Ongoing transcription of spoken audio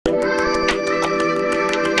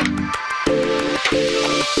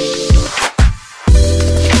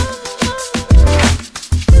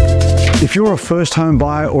If you're a first home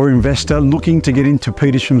buyer or investor looking to get into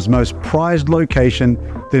Petersham's most prized location,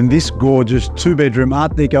 then this gorgeous 2-bedroom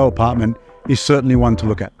Art Deco apartment is certainly one to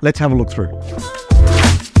look at. Let's have a look through.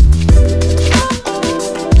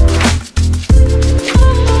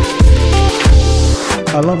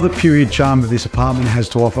 I love the period charm that this apartment has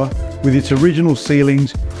to offer, with its original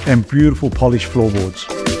ceilings and beautiful polished floorboards.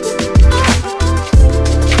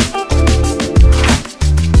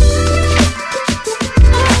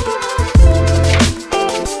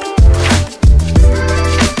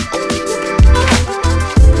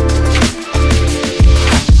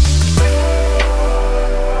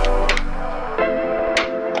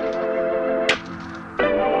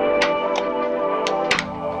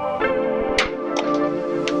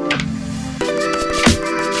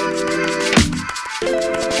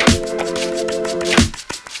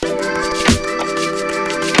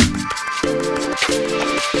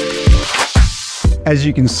 As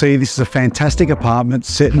you can see, this is a fantastic apartment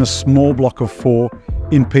set in a small block of 4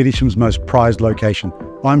 in Petersham's most prized location.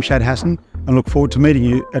 I'm Shad Hassan and look forward to meeting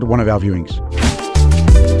you at one of our viewings.